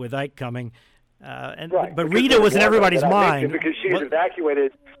with Ike coming. Right. But Rita was in everybody's mind. Because she was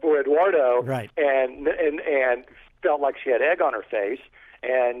evacuated for Eduardo, right, and felt like she had egg on her face.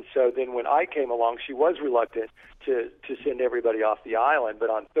 And so then when Ike came along, she was reluctant to send everybody off the island. But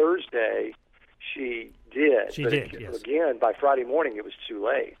on Thursday, she did. Yes. Again, by Friday morning, it was too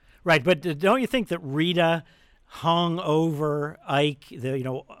late. Right, but don't you think that Rita hung over Ike?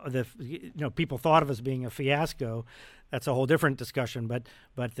 People thought of as being a fiasco. That's a whole different discussion. But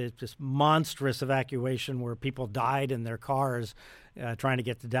this monstrous evacuation where people died in their cars trying to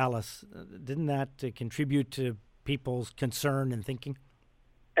get to Dallas, didn't that contribute to people's concern and thinking?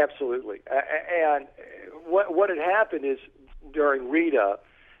 Absolutely. And what had happened is during Rita,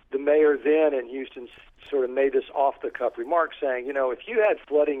 the mayor then in Houston sort of made this off-the-cuff remark saying, if you had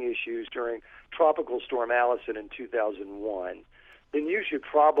flooding issues during Tropical Storm Allison in 2001, then you should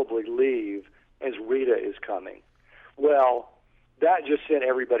probably leave as Rita is coming. Well, that just sent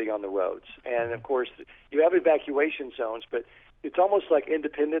everybody on the roads. And, of course, you have evacuation zones, but it's almost like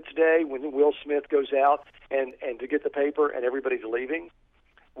Independence Day when Will Smith goes out and to get the paper and everybody's leaving.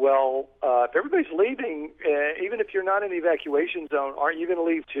 Well, if everybody's leaving, even if you're not in the evacuation zone, aren't you going to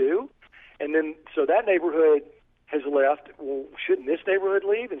leave too? And then, so that neighborhood has left. Well, shouldn't this neighborhood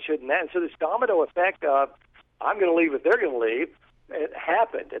leave, and shouldn't that? And so this domino effect of, I'm going to leave if they're going to leave, it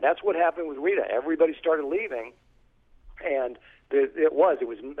happened. And that's what happened with Rita. Everybody started leaving, and it was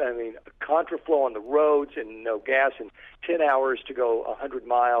a contraflow on the roads and no gas and 10 hours to go 100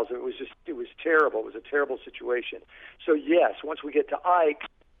 miles. It was terrible. It was a terrible situation. So, yes, once we get to Ike,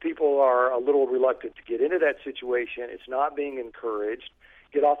 people are a little reluctant to get into that situation. It's not being encouraged.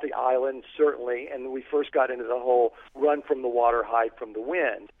 Get off the island, certainly, and we first got into the whole run from the water, hide from the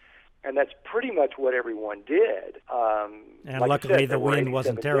wind. And that's pretty much what everyone did. And like luckily the wind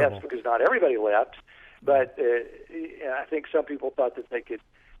wasn't terrible. Because not everybody left. But I think some people thought that they could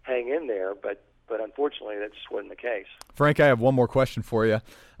hang in there, but unfortunately that just wasn't the case. Frank, I have one more question for you.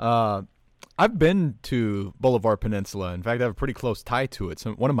 I've been to Boulevard Peninsula. In fact, I have a pretty close tie to it.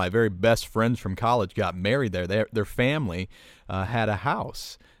 So one of my very best friends from college got married there. Their family had a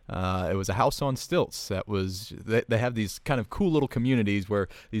house. It was a house on stilts. They have these kind of cool little communities where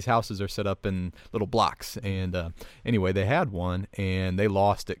these houses are set up in little blocks. And anyway, they had one, and they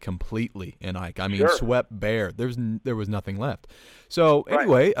lost it completely in Ike. I mean, Sure. Swept bare. There was nothing left. So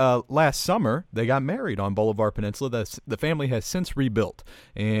anyway, last summer, they got married on Boulevard Peninsula. The family has since rebuilt,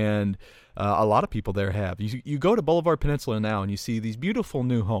 and a lot of people there have. You go to Boulevard Peninsula now, and you see these beautiful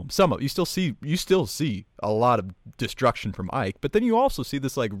new homes. You still see a lot of destruction from Ike, but then you also see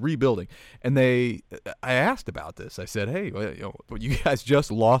this like rebuilding. And I asked about this. I said, "Hey, you guys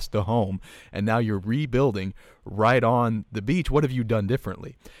just lost a home, and now you're rebuilding right on the beach. What have you done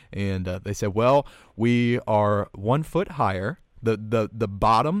differently?" And they said, "Well, we are 1 foot higher. The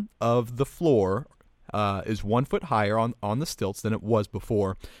bottom of the floor." Is 1 foot higher on the stilts than it was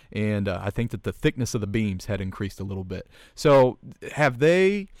before, and I think that the thickness of the beams had increased a little bit. So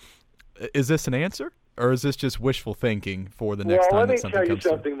is this an answer, or is this just wishful thinking for the next time that something comes? Well, let me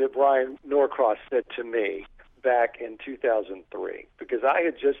tell you something that Bryan Norcross said to me back in 2003, because I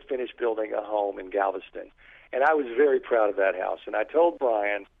had just finished building a home in Galveston, and I was very proud of that house. And I told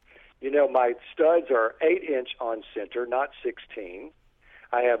Bryan, my studs are 8-inch on center, not 16.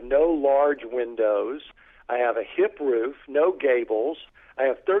 I have no large windows. I have a hip roof, no gables. I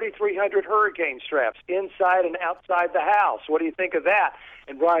have 3,300 hurricane straps inside and outside the house. What do you think of that?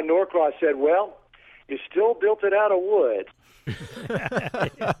 And Bryan Norcross said, "Well, you still built it out of wood."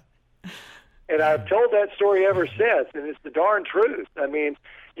 And I've told that story ever since, and it's the darn truth. I mean,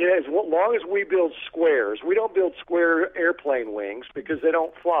 as long as we build squares, we don't build square airplane wings because they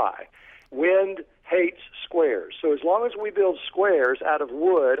don't fly. Wind hates squares. So as long as we build squares out of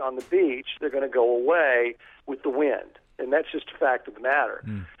wood on the beach, they're going to go away with the wind. And that's just a fact of the matter.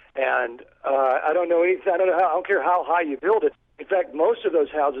 And I don't know anything. I don't care how high you build it. In fact, most of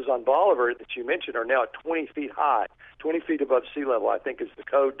those houses on Bolivar that you mentioned are now 20 feet high, 20 feet above sea level, I think, is the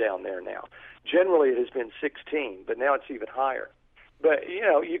code down there now. Generally, it has been 16, but now it's even higher. But,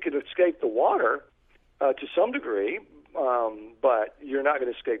 you could escape the water to some degree, but you're not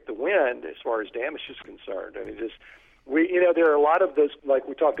going to escape the wind as far as damage is concerned. I mean, there are a lot of those, like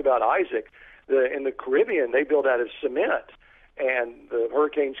we talked about Isaac, in the Caribbean, they build out of cement, and the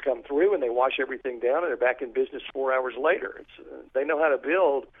hurricanes come through and they wash everything down, and they're back in business 4 hours later. They know how to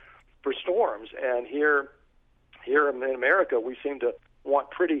build for storms, and here in America, we seem to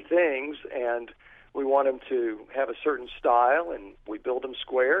want pretty things, and we want them to have a certain style, and we build them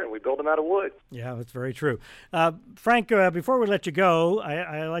square, and we build them out of wood. Yeah, that's very true. Frank, before we let you go,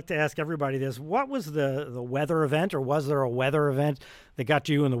 I like to ask everybody this. What was the weather event, or was there a weather event that got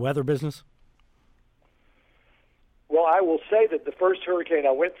you in the weather business? Well, I will say that the first hurricane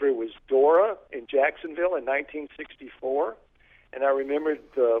I went through was Dora in Jacksonville in 1964, and I remembered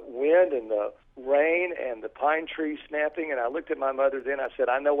the wind and the rain and the pine trees snapping, and I looked at my mother then. I said,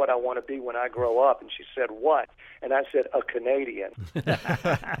 I know what I want to be when I grow up. And she said, what? And I said, a Canadian. But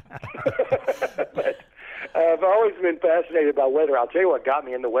I've always been fascinated by weather. I'll tell you what got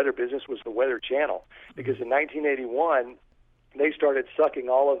me in the weather business was the Weather Channel, because in 1981, they started sucking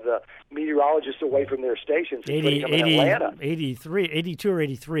all of the meteorologists away from their stations and putting them in Atlanta. 82 or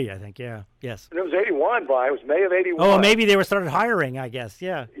 83, I think, yeah. Yes. And it was 81, Brian. It was May of 81. Oh, maybe they were started hiring, I guess,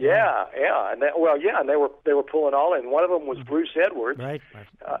 yeah. Yeah. And they were pulling all in. One of them was Bruce Edwards. Right.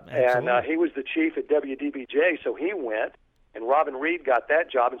 And he was the chief at WDBJ, so he went. And Robin Reed got that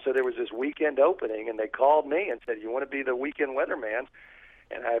job, and so there was this weekend opening, and they called me and said, you want to be the weekend weatherman?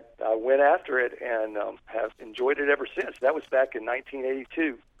 And I went after it and have enjoyed it ever since. That was back in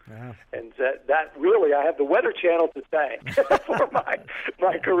 1982. Wow. And that really, I have the Weather Channel to thank for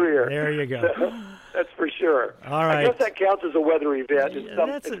my career. There you go. So, that's for sure. All right. I guess that counts as a weather event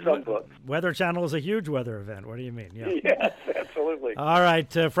in some books. Weather Channel is a huge weather event. What do you mean? Yeah. Yes, absolutely. All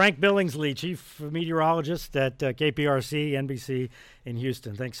right. Frank Billingsley, chief meteorologist at KPRC, NBC in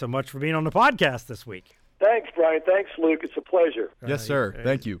Houston. Thanks so much for being on the podcast this week. Thanks, Brian. Thanks, Luke. It's a pleasure. Yes, sir.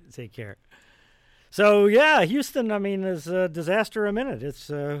 Thank you. Take care. So, Houston, is a disaster a minute. It's,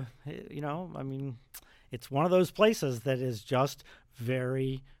 it's one of those places that is just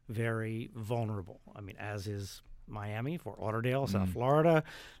very, very vulnerable. As is Miami, Fort Lauderdale, South Florida,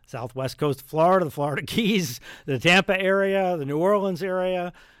 southwest coast of Florida, the Florida Keys, the Tampa area, the New Orleans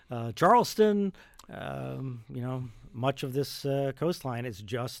area, Charleston, much of this coastline is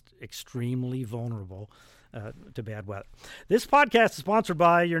just extremely vulnerable to bad weather. This podcast is sponsored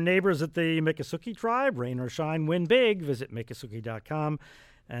by your neighbors at the Miccosukee Tribe. Rain or shine, win big. Visit Miccosukee.com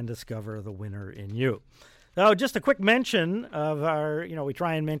and discover the winner in you. So just a quick mention of our, we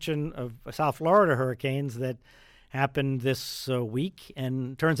try and mention of South Florida hurricanes that happened this week.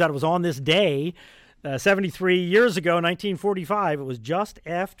 And it turns out it was on this day, 73 years ago, 1945. It was just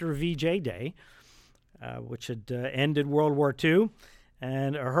after VJ Day, which had ended World War II.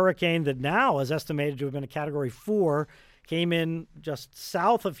 And a hurricane that now is estimated to have been a Category 4 came in just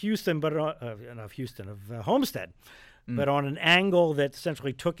south of Houston, but Homestead, but on an angle that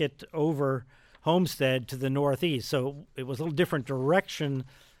essentially took it over Homestead to the northeast. So it was a little different direction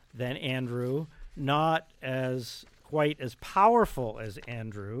than Andrew, not quite as powerful as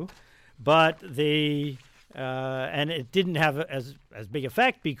Andrew, but and it didn't have as big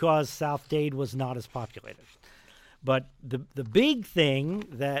effect because South Dade was not as populated. But the big thing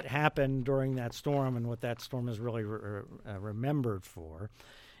that happened during that storm, and what that storm is really remembered for,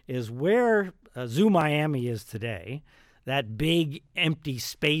 is where Zoo Miami is today, that big empty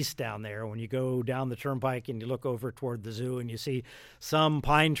space down there. When you go down the turnpike and you look over toward the zoo and you see some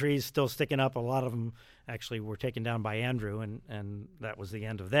pine trees still sticking up, a lot of them actually were taken down by Andrew, and that was the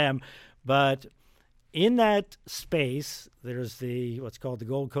end of them. But in that space, there's what's called the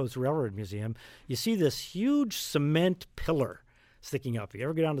Gold Coast Railroad Museum. You see this huge cement pillar sticking up. If you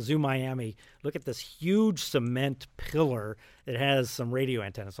ever go down to Zoo Miami, look at this huge cement pillar that has some radio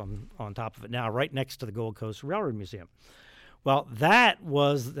antennas on top of it now, right next to the Gold Coast Railroad Museum. Well, that's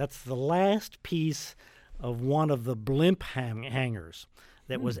the last piece of one of the blimp hangars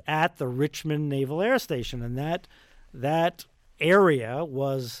that was at the Richmond Naval Air Station, and that area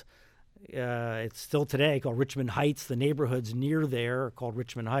was. It's still today called Richmond Heights. The neighborhoods near there are called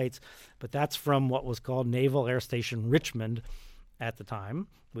Richmond Heights, but that's from what was called Naval Air Station Richmond at the time.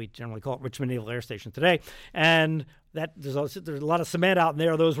 We generally call it Richmond Naval Air Station today. And there's a lot of cement out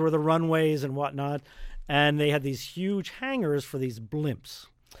there. Those were the runways and whatnot. And they had these huge hangars for these blimps.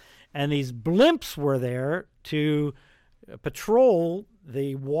 And these blimps were there to patrol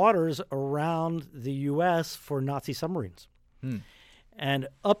the waters around the U.S. for Nazi submarines. And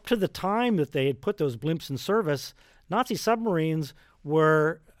up to the time that they had put those blimps in service, Nazi submarines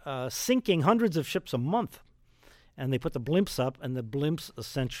were sinking hundreds of ships a month. And they put the blimps up, and the blimps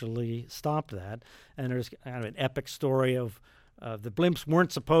essentially stopped that. And there's kind of an epic story of the blimps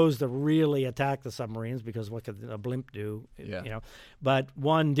weren't supposed to really attack the submarines because what could a blimp do? Yeah. You know, but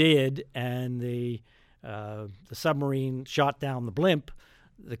one did, and the submarine shot down the blimp.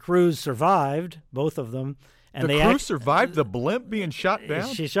 The crews survived, both of them. And the crew survived the blimp being shot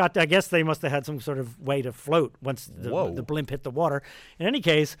down? She shot. I guess they must have had some sort of way to float once the blimp hit the water. In any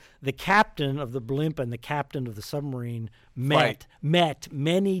case, the captain of the blimp and the captain of the submarine met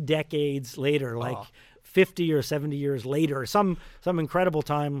many decades later, like 50 or 70 years later, some incredible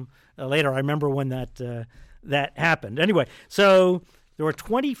time later. I remember when that happened. Anyway, so there were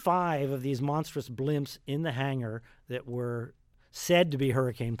 25 of these monstrous blimps in the hangar that were said to be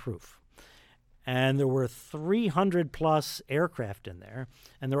hurricane-proof. And there were 300-plus aircraft in there.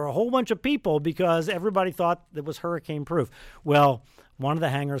 And there were a whole bunch of people because everybody thought it was hurricane-proof. Well, one of the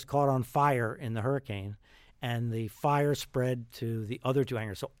hangars caught on fire in the hurricane, and the fire spread to the other two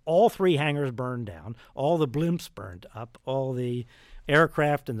hangars. So all three hangars burned down. All the blimps burned up. All the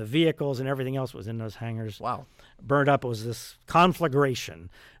aircraft and the vehicles and everything else was in those hangars burned up. It was this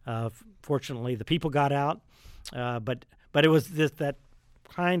conflagration. Fortunately, the people got out, but it was that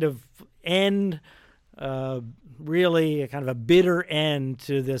kind of end, really a kind of a bitter end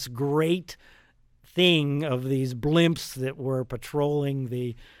to this great thing of these blimps that were patrolling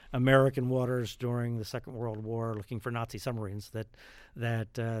the American waters during the Second World War, looking for Nazi submarines.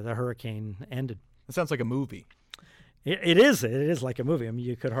 That the hurricane ended. It sounds like a movie. It is. It is like a movie. I mean,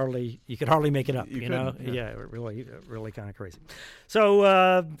 you could hardly make it up. You know, yeah. Really kind of crazy.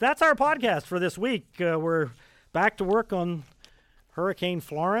 So that's our podcast for this week. We're back to work on Hurricane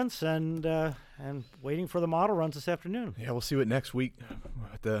Florence and waiting for the model runs this afternoon. Yeah, we'll see what next week,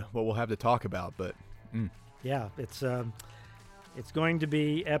 what we'll have to talk about. But yeah, it's going to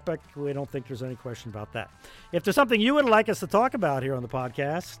be epic. We don't think there's any question about that. If there's something you would like us to talk about here on the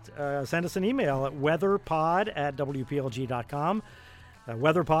podcast, send us an email at weatherpod@wplg.com.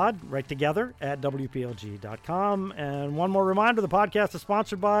 Weatherpod, right together, @wplg.com. And one more reminder, the podcast is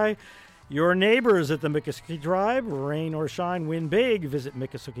sponsored by your neighbors at the Miccosukee Tribe. Rain or shine, win big. Visit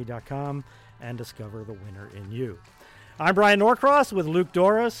Miccosukee.com and discover the winner in you. I'm Bryan Norcross with Luke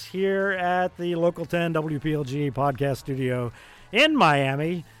Doris here at the Local 10 WPLG podcast studio in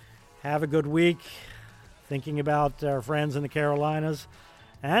Miami. Have a good week thinking about our friends in the Carolinas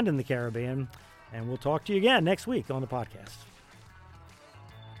and in the Caribbean. And we'll talk to you again next week on the podcast.